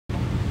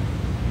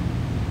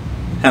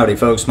Howdy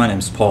folks, my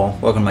name's Paul.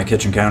 Welcome to my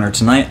kitchen counter.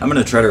 Tonight I'm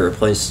going to try to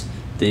replace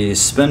the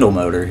spindle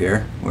motor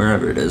here,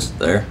 wherever it is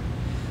there.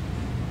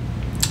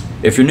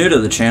 If you're new to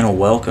the channel,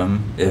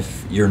 welcome.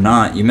 If you're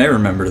not, you may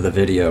remember the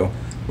video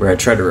where I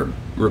tried to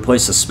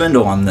replace the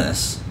spindle on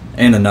this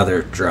and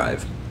another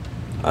drive.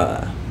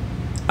 I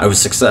was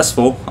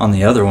successful on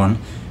the other one,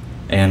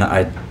 and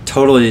I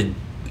don't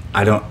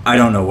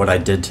know what I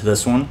did to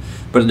this one,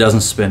 but it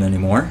doesn't spin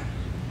anymore.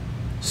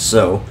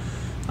 So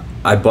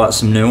I bought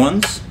some new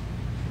ones,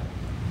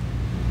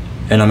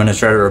 and I'm going to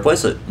try to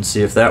replace it and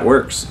see if that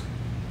works.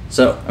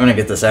 So I'm going to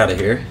get this out of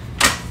here.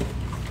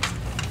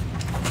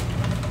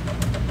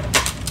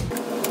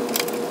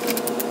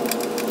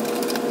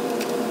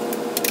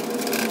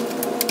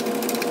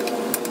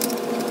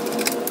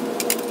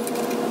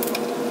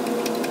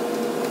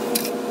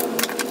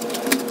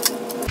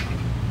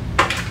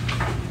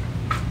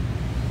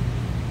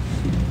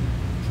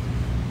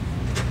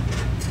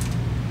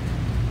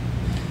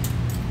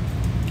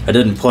 I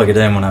didn't plug it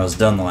in when I was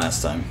done the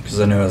last time because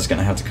I knew I was going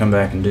to have to come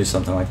back and do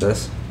something like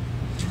this.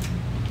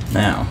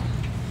 Now,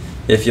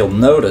 if you'll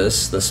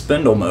notice, the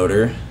spindle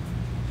motor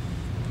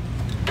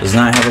does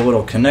not have a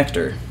little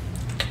connector.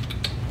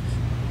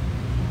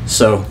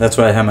 So that's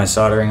why I have my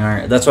soldering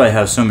iron. That's why I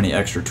have so many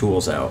extra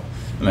tools out.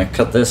 I'm going to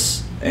cut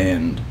this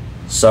and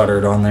solder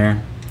it on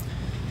there,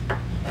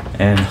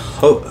 and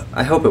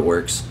I hope it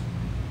works.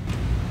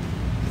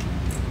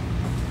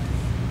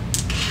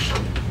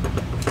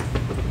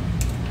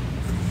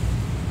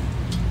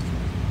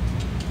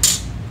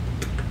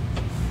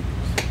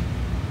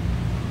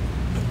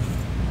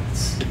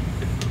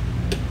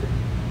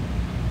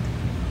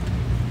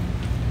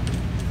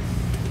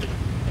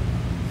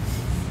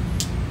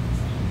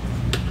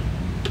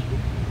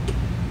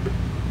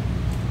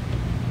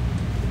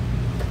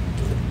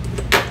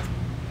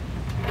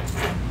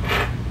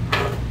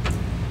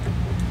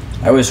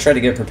 I always try to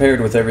get prepared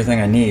with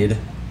everything I need,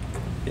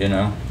 you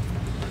know,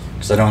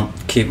 because I don't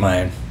keep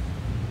my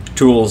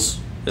tools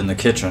in the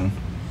kitchen.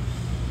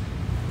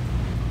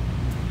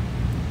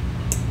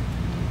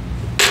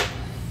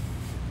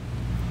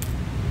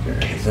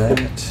 There's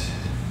that.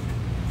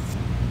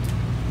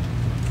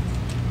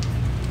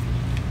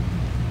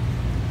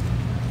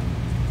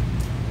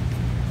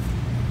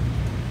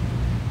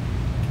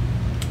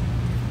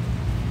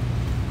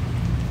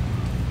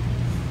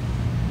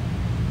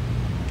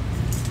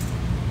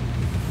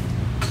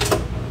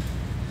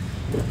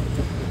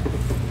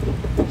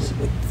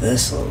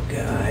 This little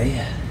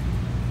guy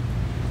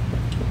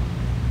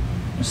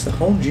just to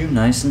hold you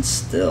nice and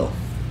still.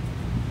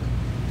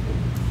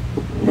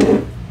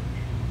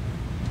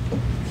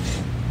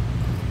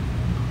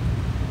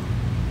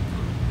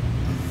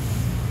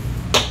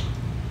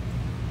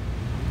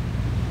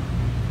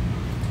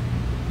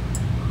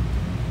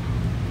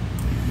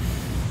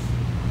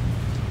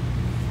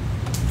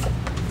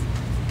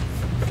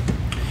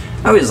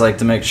 I always like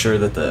to make sure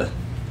that the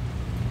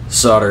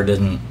solder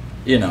didn't,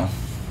 you know,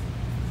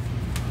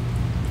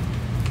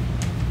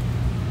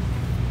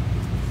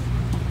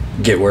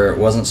 get where it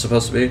wasn't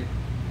supposed to be.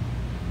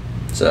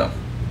 So,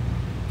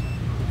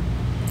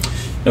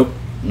 nope,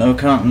 no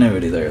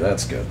continuity there.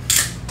 That's good.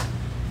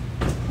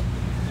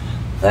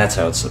 That's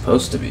how it's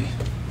supposed to be.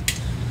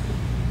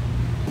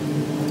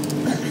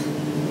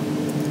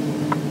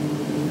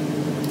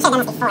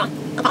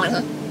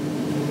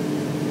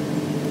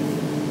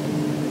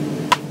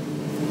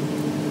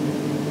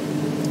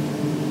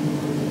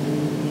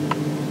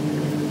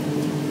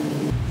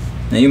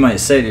 Now you might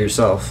say to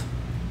yourself,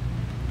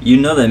 you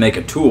know they make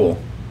a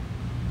tool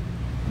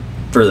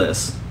for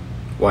this,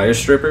 wire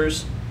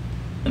strippers?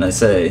 And I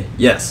say,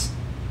 yes.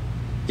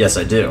 Yes,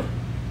 I do.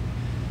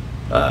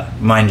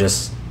 Mine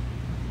just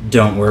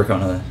don't work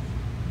on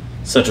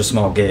such a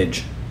small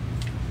gauge.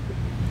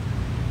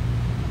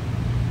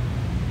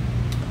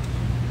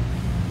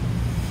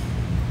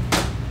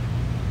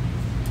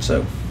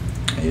 So,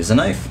 I use a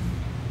knife.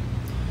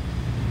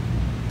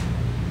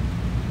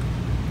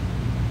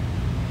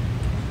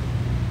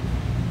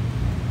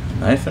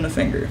 Knife and a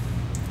finger.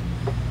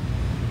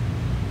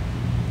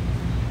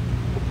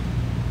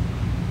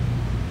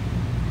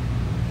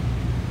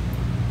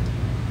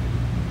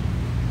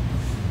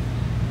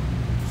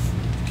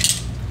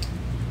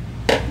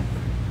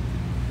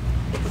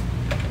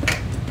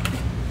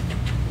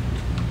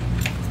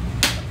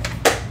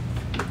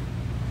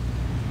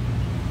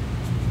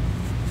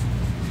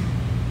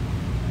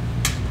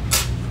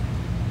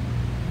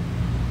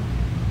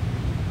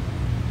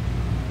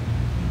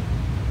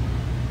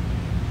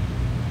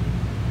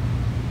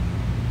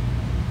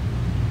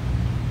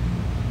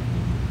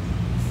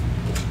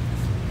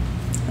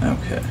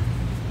 Okay.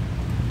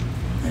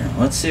 Now,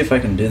 let's see if I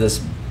can do this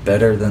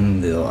better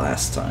than the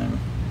last time.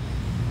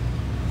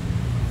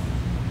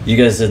 You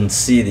guys didn't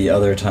see the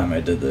other time I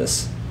did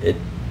this.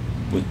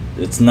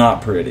 It's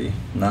not pretty.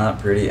 Not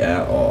pretty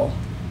at all.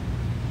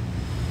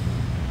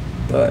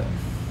 But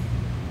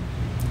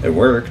it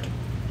worked.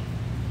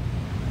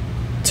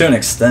 To an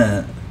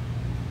extent.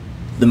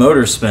 The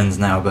motor spins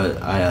now,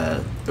 but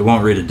it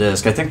won't read a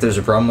disk. I think there's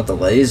a problem with the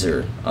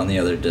laser on the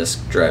other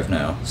disk drive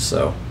now,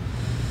 so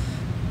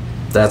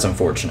that's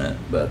unfortunate,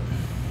 but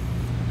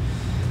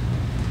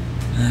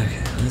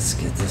okay, let's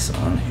get this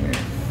on here.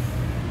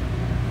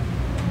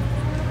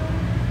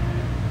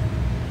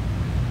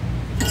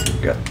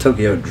 Got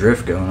Tokyo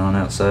Drift going on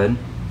outside.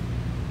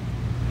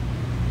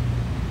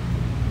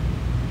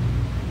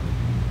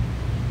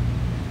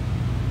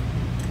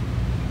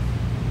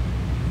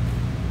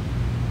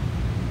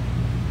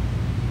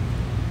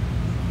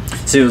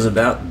 See, it was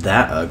about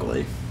that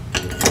ugly,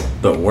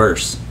 but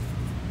worse.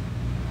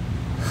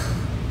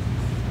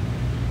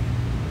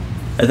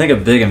 I think a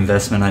big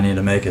investment I need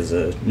to make is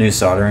a new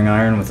soldering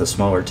iron with a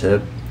smaller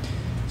tip.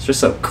 It's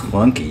just so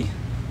clunky,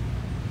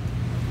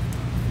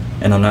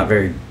 and I'm not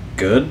very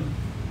good,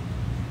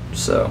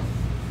 so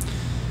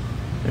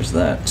there's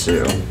that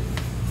too.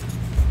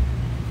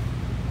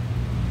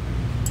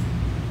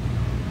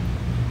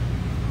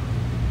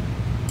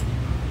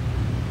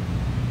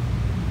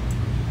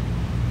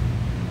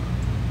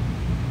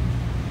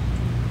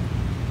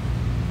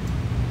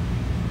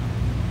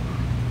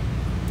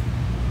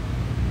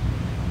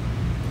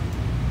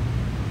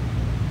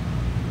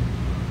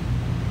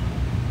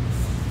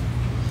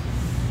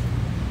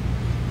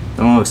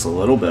 That one looks a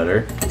little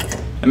better.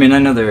 I mean, I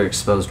know there are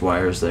exposed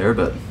wires there,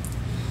 but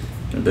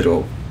a bit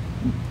of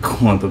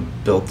clump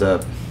of built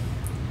up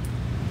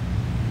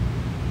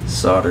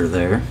solder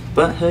there.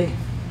 But hey,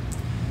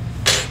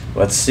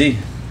 let's see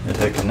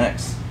if it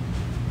connects.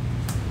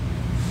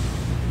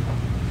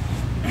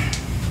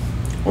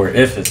 Or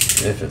if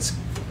it's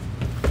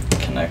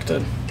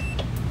connected.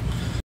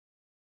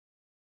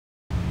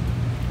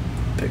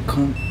 Big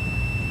clump.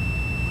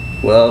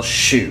 Well,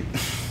 shoot.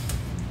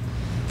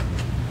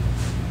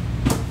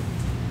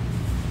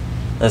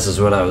 This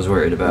is what I was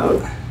worried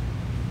about.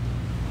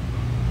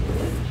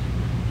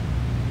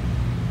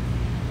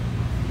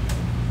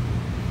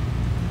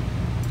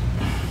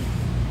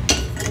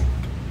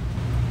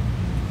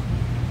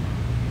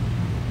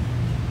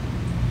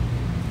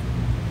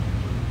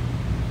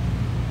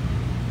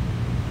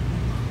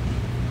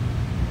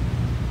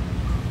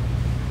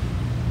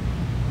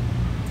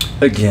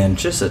 Again,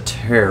 just a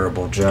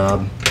terrible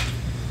job.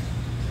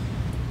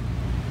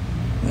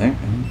 There.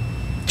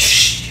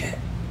 Shit.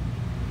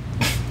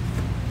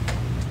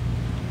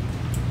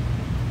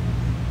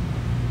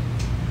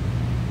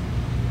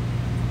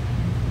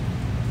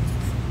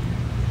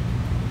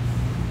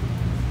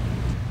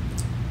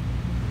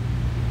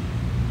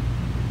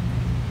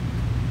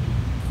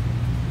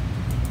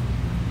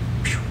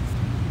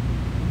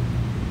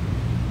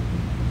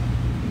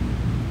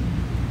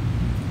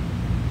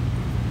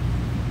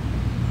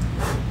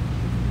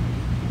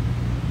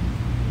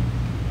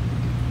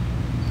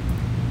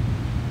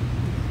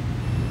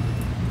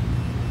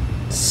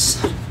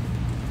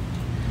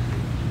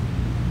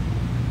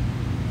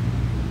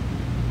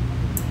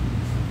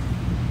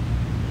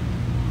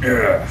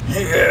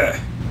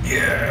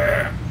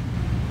 Yeah.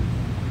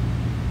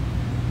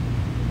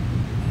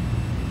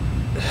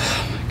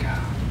 Oh my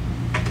God.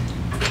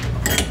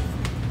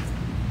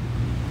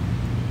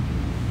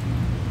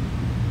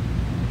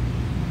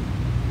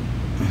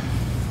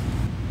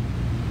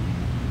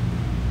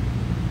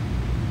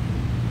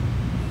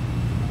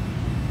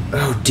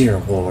 Oh dear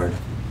Lord.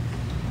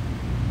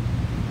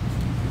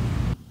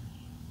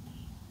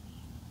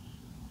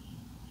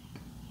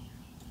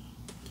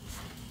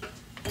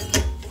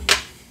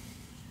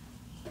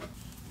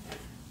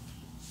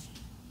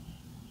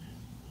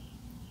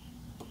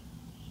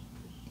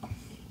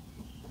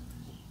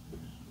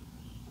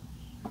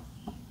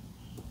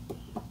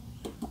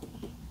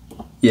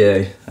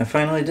 Yay, I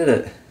finally did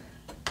it.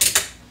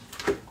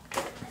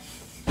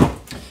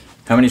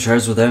 How many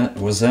tries was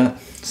that?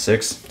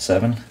 6?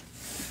 7?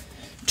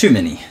 Too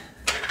many.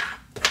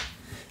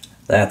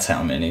 That's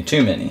how many.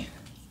 Too many.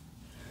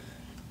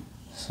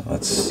 So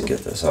let's get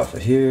this off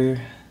of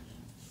here.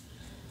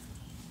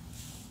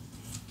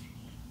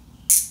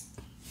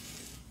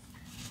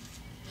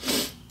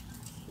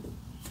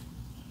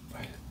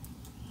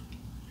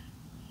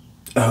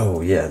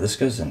 Oh yeah, this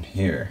goes in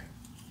here.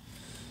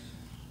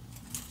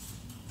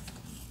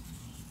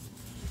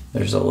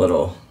 There's a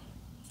little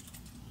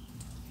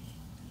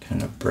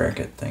kind of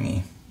bracket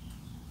thingy.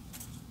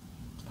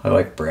 I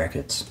like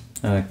brackets.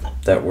 I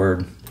like that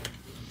word.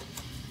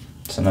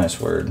 It's a nice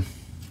word.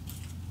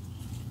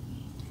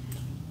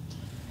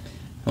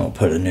 I'll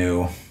put a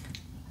new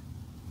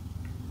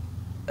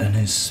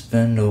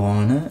spindle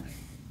on it.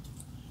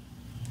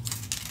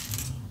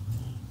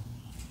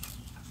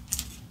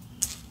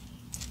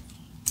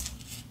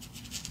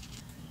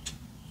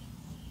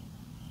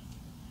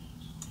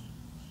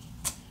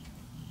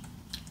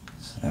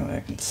 That way I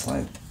can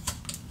slide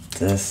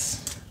this.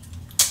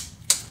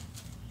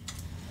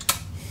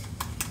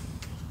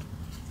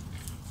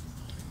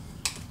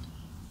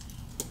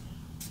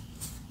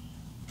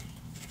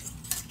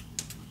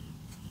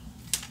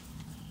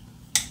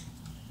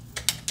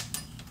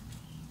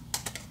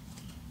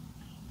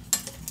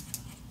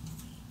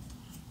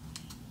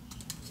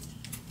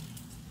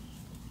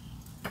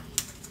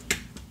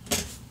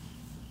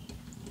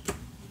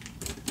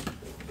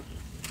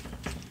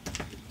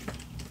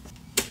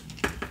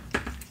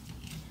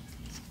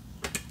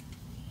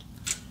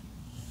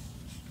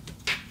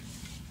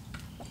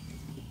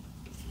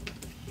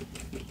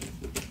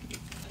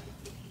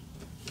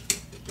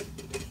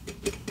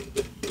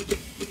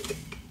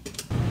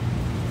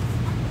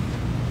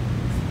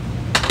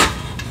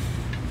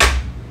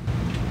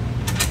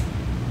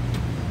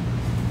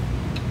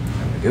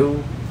 go.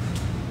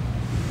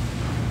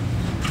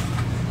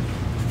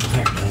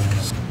 There it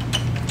is.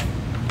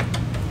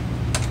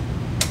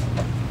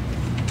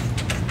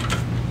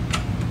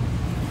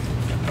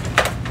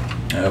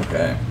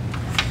 Okay.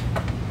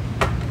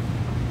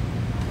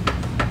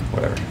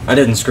 Whatever. I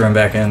didn't screw them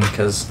back in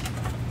because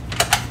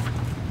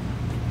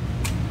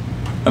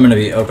I'm going to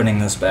be opening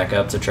this back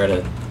up to try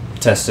to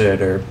test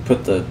it or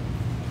put the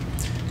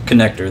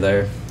connector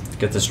there.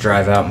 Get this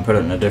drive out and put it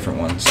in a different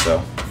one,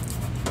 so.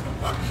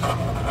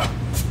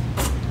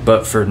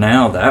 But for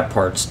now, that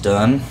part's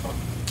done.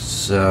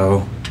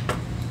 So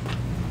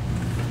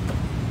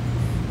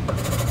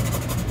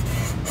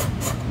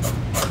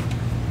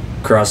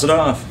cross it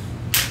off.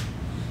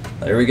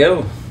 There we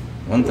go.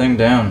 One thing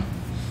down.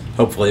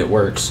 Hopefully it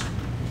works.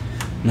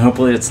 And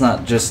hopefully it's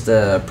not just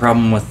a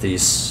problem with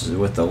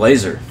the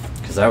laser,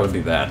 because that would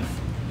be bad.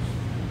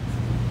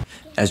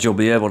 As you'll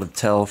be able to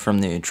tell from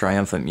the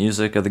triumphant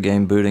music of the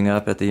game booting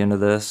up at the end of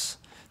this,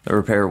 the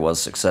repair was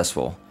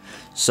successful.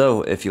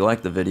 So if you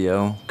liked the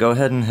video, go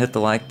ahead and hit the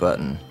like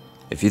button.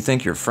 If you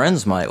think your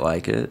friends might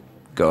like it,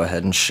 go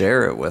ahead and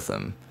share it with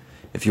them.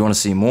 If you want to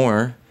see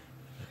more,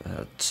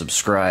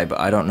 subscribe.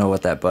 I don't know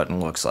what that button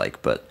looks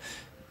like, but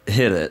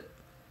hit it.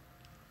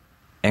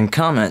 And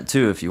comment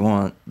too if you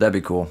want. That'd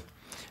be cool.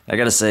 I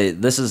gotta say,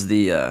 this is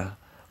the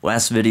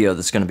last video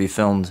that's going to be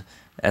filmed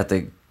at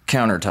the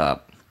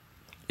countertop,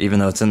 even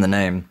though it's in the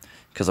name,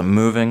 because I'm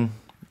moving.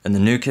 And the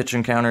new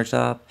kitchen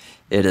countertop,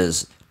 it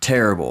is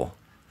terrible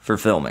for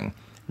filming.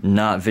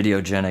 Not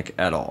videogenic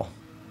at all.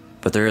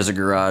 But there is a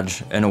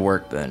garage and a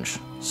workbench,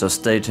 so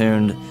stay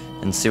tuned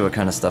and see what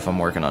kind of stuff I'm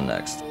working on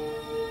next.